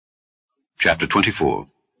Chapter 24.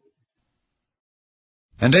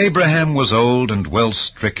 And Abraham was old and well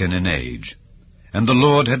stricken in age, and the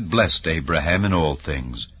Lord had blessed Abraham in all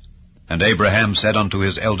things. And Abraham said unto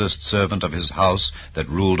his eldest servant of his house, that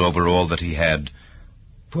ruled over all that he had,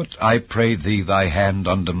 Put, I pray thee, thy hand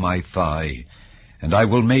under my thigh, and I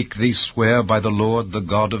will make thee swear by the Lord, the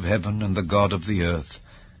God of heaven and the God of the earth,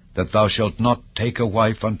 that thou shalt not take a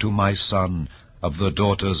wife unto my son of the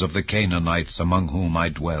daughters of the Canaanites among whom I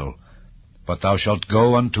dwell, but thou shalt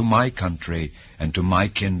go unto my country and to my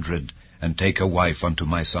kindred, and take a wife unto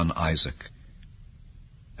my son Isaac.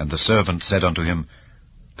 And the servant said unto him,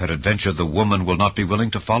 Peradventure the woman will not be willing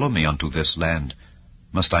to follow me unto this land.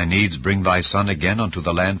 Must I needs bring thy son again unto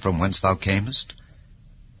the land from whence thou camest?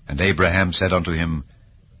 And Abraham said unto him,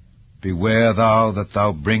 Beware thou that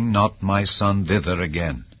thou bring not my son thither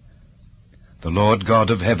again. The Lord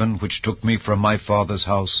God of heaven, which took me from my father's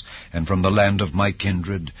house, and from the land of my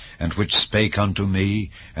kindred, and which spake unto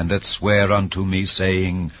me, and that sware unto me,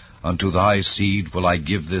 saying, Unto thy seed will I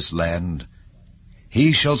give this land,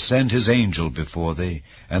 he shall send his angel before thee,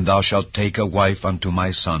 and thou shalt take a wife unto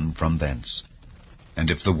my son from thence.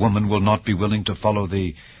 And if the woman will not be willing to follow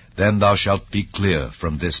thee, then thou shalt be clear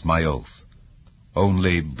from this my oath.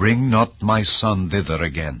 Only bring not my son thither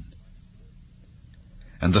again.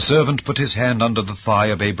 And the servant put his hand under the thigh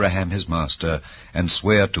of Abraham his master, and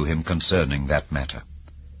sware to him concerning that matter.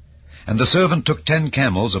 And the servant took 10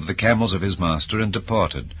 camels of the camels of his master, and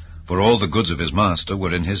departed, for all the goods of his master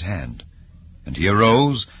were in his hand. And he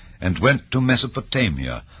arose, and went to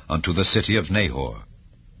Mesopotamia, unto the city of Nahor.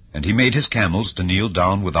 And he made his camels to kneel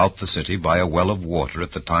down without the city by a well of water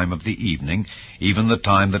at the time of the evening, even the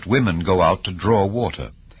time that women go out to draw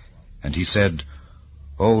water. And he said,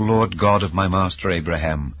 O Lord God of my master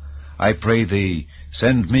Abraham, I pray thee,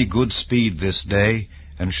 send me good speed this day,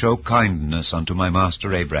 and show kindness unto my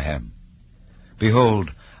master Abraham.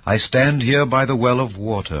 Behold, I stand here by the well of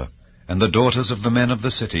water, and the daughters of the men of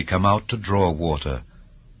the city come out to draw water.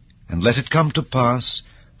 And let it come to pass,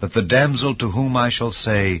 that the damsel to whom I shall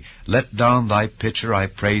say, Let down thy pitcher, I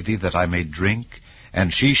pray thee, that I may drink,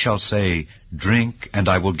 and she shall say, Drink, and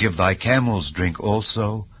I will give thy camels drink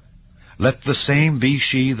also, let the same be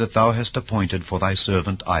she that thou hast appointed for thy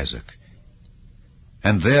servant Isaac.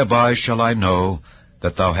 And thereby shall I know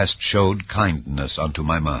that thou hast showed kindness unto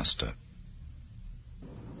my master.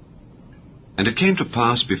 And it came to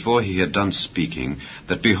pass, before he had done speaking,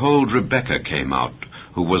 that behold, Rebekah came out,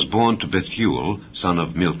 who was born to Bethuel, son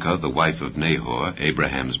of Milcah, the wife of Nahor,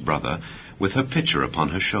 Abraham's brother, with her pitcher upon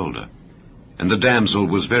her shoulder. And the damsel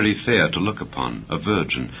was very fair to look upon, a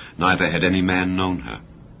virgin, neither had any man known her.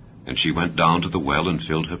 And she went down to the well, and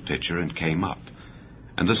filled her pitcher, and came up.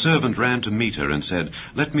 And the servant ran to meet her, and said,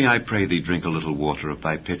 Let me, I pray thee, drink a little water of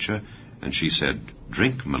thy pitcher. And she said,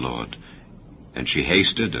 Drink, my lord. And she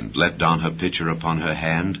hasted, and let down her pitcher upon her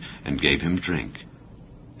hand, and gave him drink.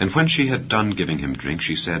 And when she had done giving him drink,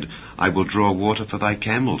 she said, I will draw water for thy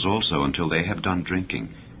camels also, until they have done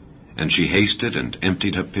drinking. And she hasted, and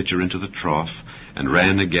emptied her pitcher into the trough, and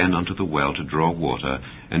ran again unto the well to draw water,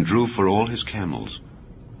 and drew for all his camels.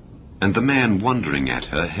 And the man, wondering at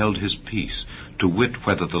her, held his peace, to wit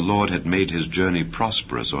whether the Lord had made his journey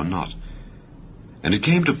prosperous or not. And it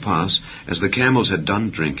came to pass, as the camels had done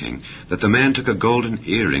drinking, that the man took a golden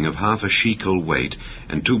earring of 1/2 shekel weight,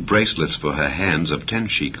 and 2 bracelets for her hands of 10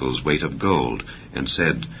 shekels weight of gold, and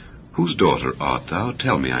said, Whose daughter art thou?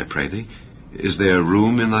 Tell me, I pray thee. Is there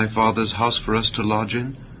room in thy father's house for us to lodge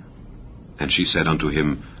in? And she said unto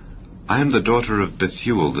him, I am the daughter of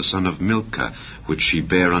Bethuel, the son of Milcah, which she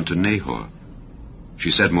bare unto Nahor.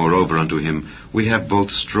 She said moreover unto him, We have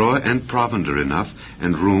both straw and provender enough,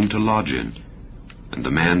 and room to lodge in. And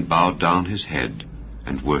the man bowed down his head,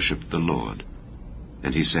 and worshipped the Lord.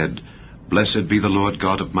 And he said, Blessed be the Lord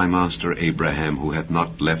God of my master Abraham, who hath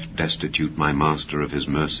not left destitute my master of his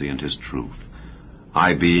mercy and his truth.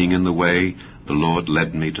 I being in the way, the Lord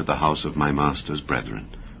led me to the house of my master's brethren.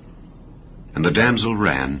 And the damsel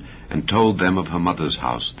ran, and told them of her mother's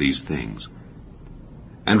house these things.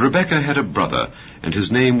 And Rebekah had a brother, and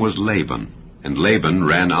his name was Laban. And Laban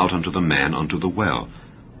ran out unto the man unto the well.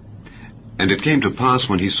 And it came to pass,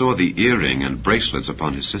 when he saw the earring and bracelets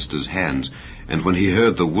upon his sister's hands, and when he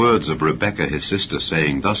heard the words of Rebekah his sister,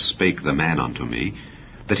 saying, Thus spake the man unto me,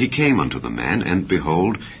 that he came unto the man, and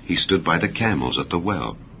behold, he stood by the camels at the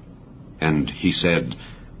well. And he said,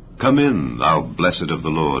 Come in, thou blessed of the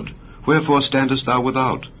Lord. Wherefore standest thou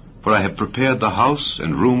without? For I have prepared the house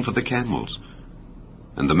and room for the camels.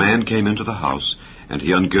 And the man came into the house, and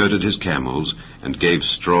he ungirded his camels, and gave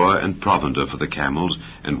straw and provender for the camels,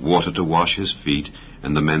 and water to wash his feet,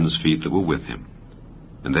 and the men's feet that were with him.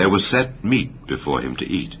 And there was set meat before him to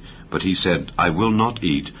eat. But he said, I will not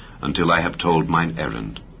eat until I have told mine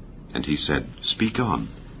errand. And he said, Speak on.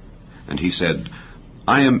 And he said,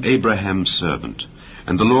 I am Abraham's servant,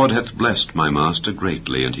 and the Lord hath blessed my master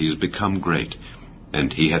greatly, and he is become great.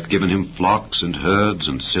 And he hath given him flocks and herds,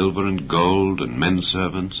 and silver and gold, and men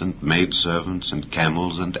servants, and maidservants, and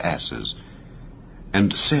camels and asses.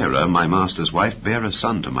 And Sarah, my master's wife, bare a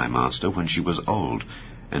son to my master when she was old,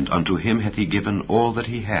 and unto him hath he given all that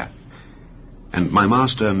he hath. And my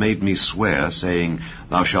master made me swear, saying,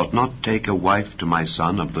 Thou shalt not take a wife to my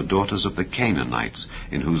son of the daughters of the Canaanites,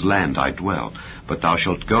 in whose land I dwell, but thou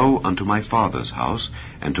shalt go unto my father's house,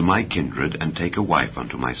 and to my kindred, and take a wife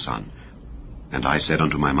unto my son. And I said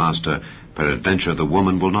unto my master, Peradventure the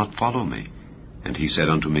woman will not follow me. And he said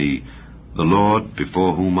unto me, The Lord,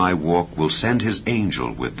 before whom I walk, will send his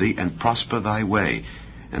angel with thee, and prosper thy way,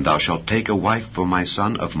 and thou shalt take a wife for my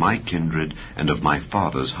son of my kindred, and of my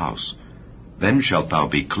father's house. Then shalt thou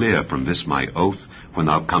be clear from this my oath, when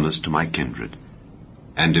thou comest to my kindred.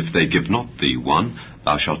 And if they give not thee one,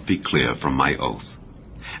 thou shalt be clear from my oath.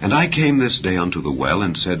 And I came this day unto the well,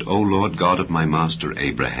 and said, O Lord God of my master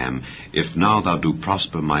Abraham, if now thou do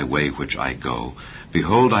prosper my way which I go,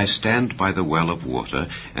 behold, I stand by the well of water,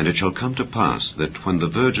 and it shall come to pass, that when the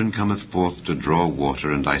virgin cometh forth to draw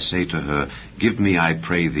water, and I say to her, Give me, I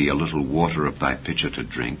pray thee, a little water of thy pitcher to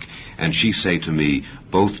drink, and she say to me,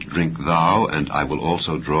 Both drink thou, and I will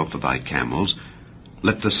also draw for thy camels,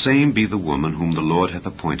 let the same be the woman whom the Lord hath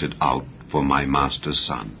appointed out for my master's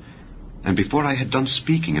son. And before I had done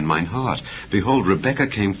speaking in mine heart, behold, Rebekah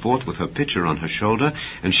came forth with her pitcher on her shoulder,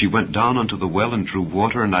 and she went down unto the well and drew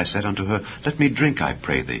water, and I said unto her, Let me drink, I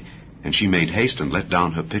pray thee. And she made haste and let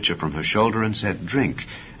down her pitcher from her shoulder, and said, Drink,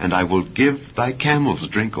 and I will give thy camels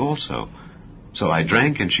drink also. So I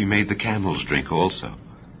drank, and she made the camels drink also.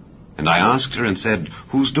 And I asked her and said,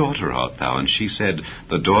 Whose daughter art thou? And she said,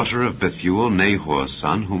 The daughter of Bethuel, Nahor's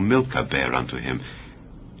son, whom Milcah bare unto him.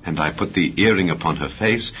 And I put the earring upon her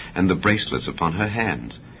face, and the bracelets upon her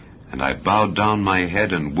hands. And I bowed down my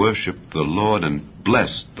head, and worshipped the Lord, and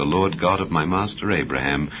blessed the Lord God of my master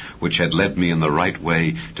Abraham, which had led me in the right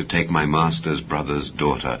way to take my master's brother's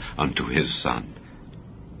daughter unto his son.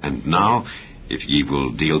 And now, if ye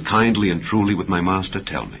will deal kindly and truly with my master,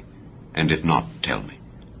 tell me. And if not, tell me,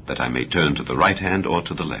 that I may turn to the right hand or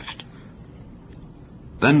to the left.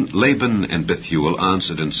 Then Laban and Bethuel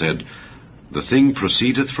answered and said, The thing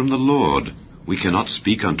proceedeth from the Lord. We cannot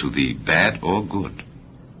speak unto thee bad or good.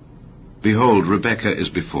 Behold, Rebekah is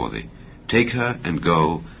before thee. Take her and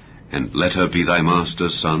go, and let her be thy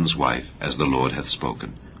master's son's wife, as the Lord hath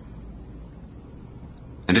spoken.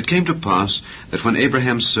 And it came to pass that when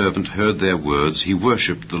Abraham's servant heard their words, he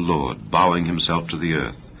worshipped the Lord, bowing himself to the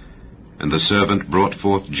earth. And the servant brought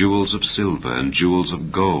forth jewels of silver and jewels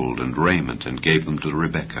of gold and raiment, and gave them to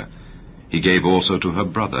Rebekah. He gave also to her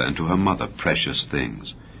brother and to her mother precious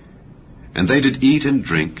things. And they did eat and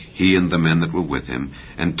drink, he and the men that were with him,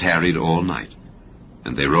 and tarried all night.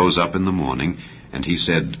 And they rose up in the morning, and he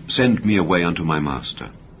said, Send me away unto my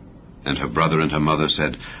master. And her brother and her mother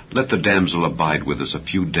said, Let the damsel abide with us a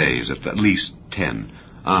few days, at least 10.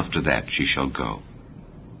 After that she shall go.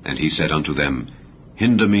 And he said unto them,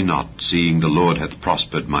 Hinder me not, seeing the Lord hath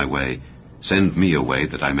prospered my way. Send me away,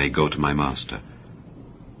 that I may go to my master.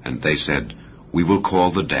 And they said, We will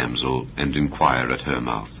call the damsel, and inquire at her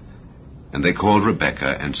mouth. And they called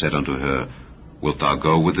Rebekah, and said unto her, Wilt thou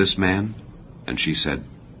go with this man? And she said,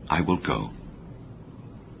 I will go.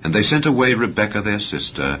 And they sent away Rebekah their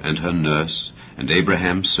sister, and her nurse, and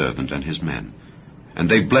Abraham's servant, and his men. And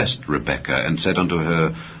they blessed Rebekah, and said unto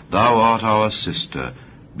her, Thou art our sister,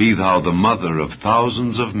 be thou the mother of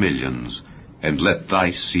thousands of millions, and let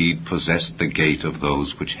thy seed possess the gate of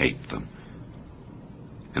those which hate them.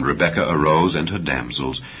 And Rebekah arose, and her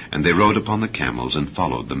damsels, and they rode upon the camels, and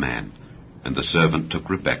followed the man. And the servant took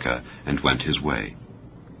Rebekah, and went his way.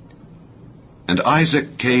 And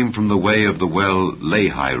Isaac came from the way of the well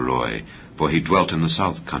Lahairoi, for he dwelt in the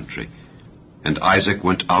south country. And Isaac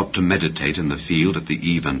went out to meditate in the field at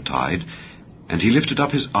the eventide, and he lifted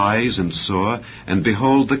up his eyes and saw, and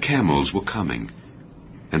behold, the camels were coming.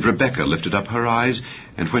 And Rebekah lifted up her eyes,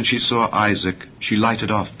 and when she saw Isaac, she lighted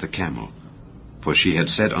off the camel. For she had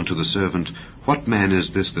said unto the servant, What man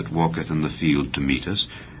is this that walketh in the field to meet us?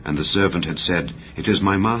 And the servant had said, It is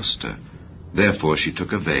my master. Therefore she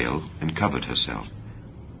took a veil, and covered herself.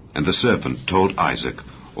 And the servant told Isaac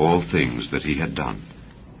all things that he had done.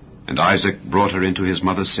 And Isaac brought her into his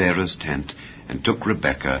mother Sarah's tent, and took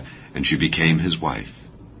Rebekah, and she became his wife.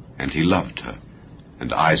 And he loved her.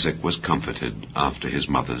 And Isaac was comforted after his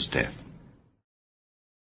mother's death.